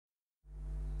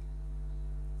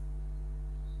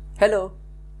Hello,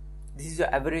 this is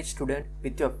your average student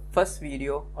with your first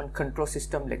video on control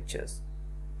system lectures.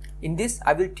 In this,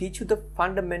 I will teach you the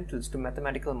fundamentals to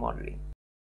mathematical modeling.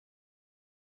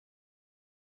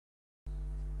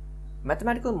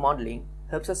 Mathematical modeling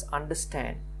helps us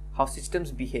understand how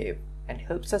systems behave and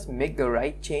helps us make the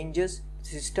right changes to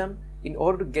the system in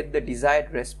order to get the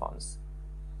desired response.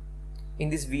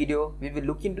 In this video, we will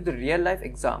look into the real-life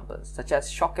examples such as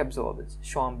shock absorbers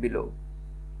shown below.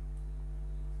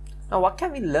 Now, what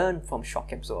can we learn from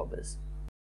shock absorbers?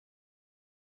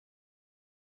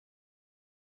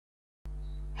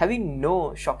 Having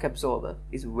no shock absorber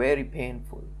is very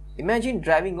painful. Imagine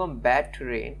driving on bad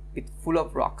terrain with full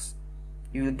of rocks.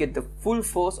 You will get the full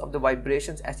force of the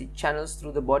vibrations as it channels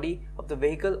through the body of the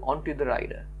vehicle onto the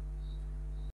rider.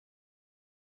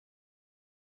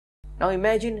 Now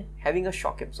imagine having a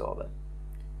shock absorber.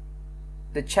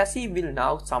 The chassis will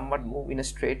now somewhat move in a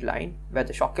straight line, where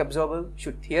the shock absorber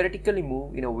should theoretically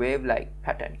move in a wave-like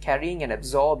pattern, carrying and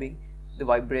absorbing the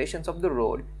vibrations of the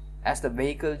road as the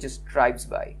vehicle just drives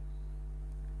by.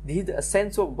 This is the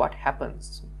essence of what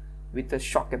happens with a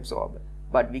shock absorber,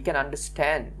 but we can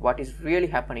understand what is really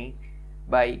happening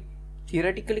by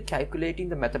theoretically calculating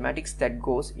the mathematics that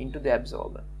goes into the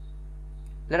absorber.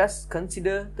 Let us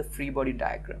consider the free body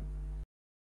diagram.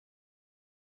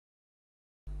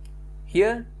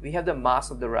 Here we have the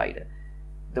mass of the rider,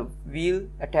 the wheel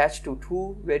attached to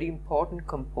two very important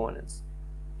components,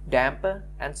 damper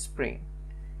and spring.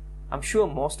 I'm sure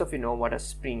most of you know what a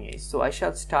spring is, so I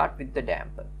shall start with the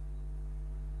damper.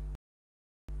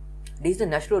 This is the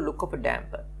natural look of a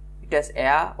damper. It has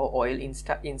air or oil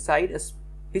inside a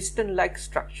piston-like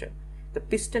structure. The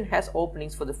piston has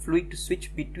openings for the fluid to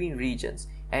switch between regions,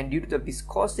 and due to the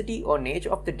viscosity or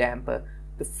nature of the damper,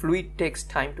 the fluid takes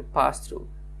time to pass through,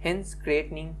 hence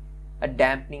creating a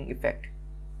dampening effect.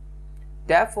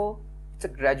 Therefore, it's a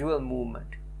gradual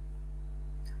movement.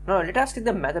 Now let us take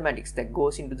the mathematics that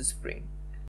goes into the spring.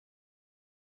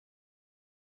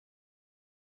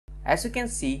 As you can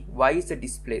see, y is the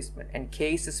displacement and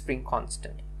k is the spring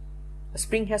constant. A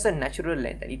spring has a natural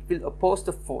length and it will oppose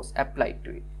the force applied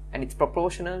to it, and it's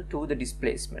proportional to the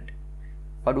displacement.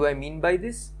 What do I mean by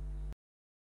this?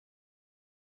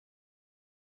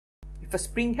 If a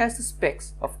spring has the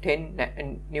specs of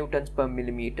 10 newtons per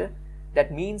millimeter, that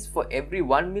means for every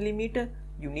 1 millimeter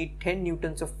you need 10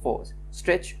 newtons of force,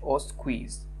 stretch or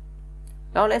squeeze.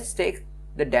 Now let's take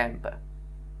the damper.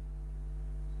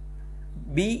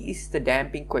 B is the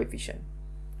damping coefficient,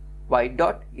 y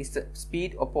dot is the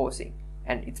speed opposing,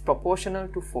 and it's proportional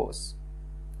to force,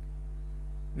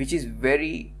 which is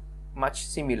very much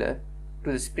similar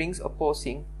to the springs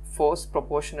opposing force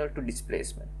proportional to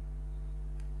displacement.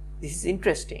 This is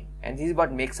interesting, and this is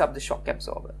what makes up the shock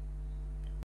absorber.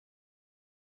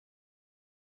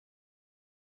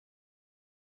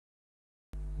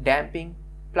 Damping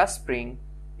plus spring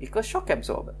equals shock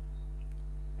absorber.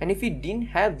 And if we didn't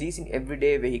have these in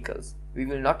everyday vehicles, we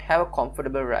will not have a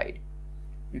comfortable ride.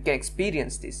 You can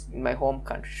experience this in my home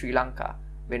country, Sri Lanka,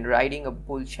 when riding a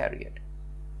bull chariot.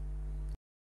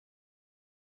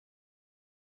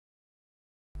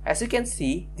 As you can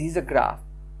see, this is a graph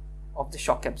of the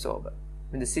shock absorber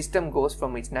when the system goes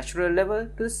from its natural level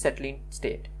to the settling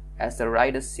state as the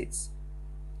rider sits.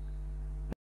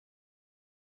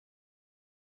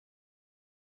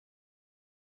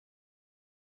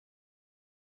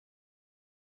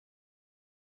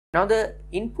 Now the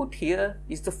input here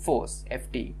is the force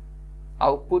Ft.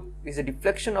 Output is a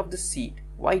deflection of the seat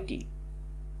Yt.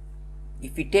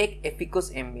 If we take F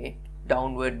equals ma,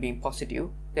 downward being positive,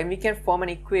 then we can form an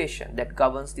equation that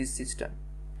governs this system.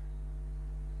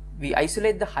 We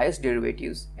isolate the highest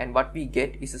derivatives, and what we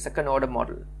get is a second order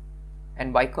model.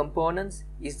 And y components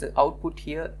is the output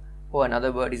here, or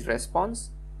another word is response.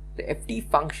 The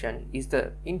Ft function is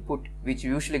the input, which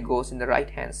usually goes in the right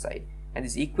hand side, and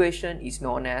this equation is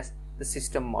known as the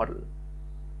system model.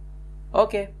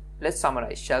 Okay, let's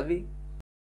summarize, shall we?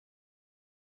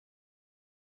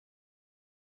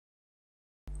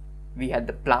 We had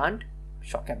the plant,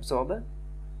 shock absorber,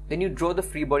 then you draw the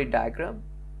free body diagram,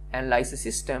 analyze the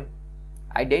system,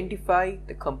 identify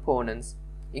the components,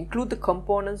 include the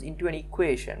components into an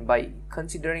equation by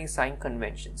considering sign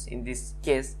conventions, in this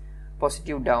case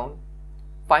positive down,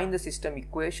 find the system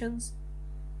equations,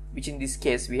 which in this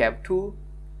case we have two.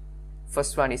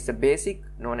 First one is the basic,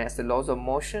 known as the laws of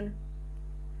motion.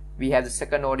 We have the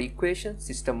second order equation,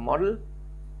 system model,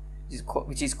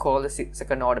 which is called the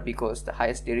second order because the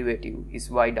highest derivative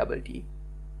is y double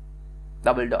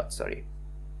dot.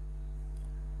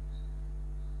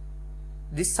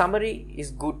 This summary is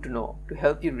good to know to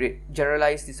help you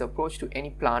generalize this approach to any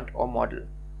plant or model.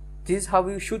 This is how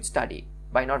you should study,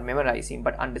 by not memorizing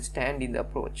but understanding the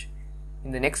approach.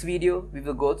 In the next video, we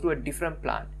will go through a different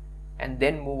plant and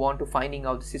then move on to finding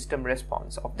out the system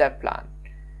response of that plant.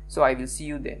 So I will see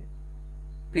you then.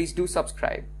 Please do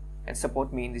subscribe and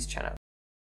support me in this channel.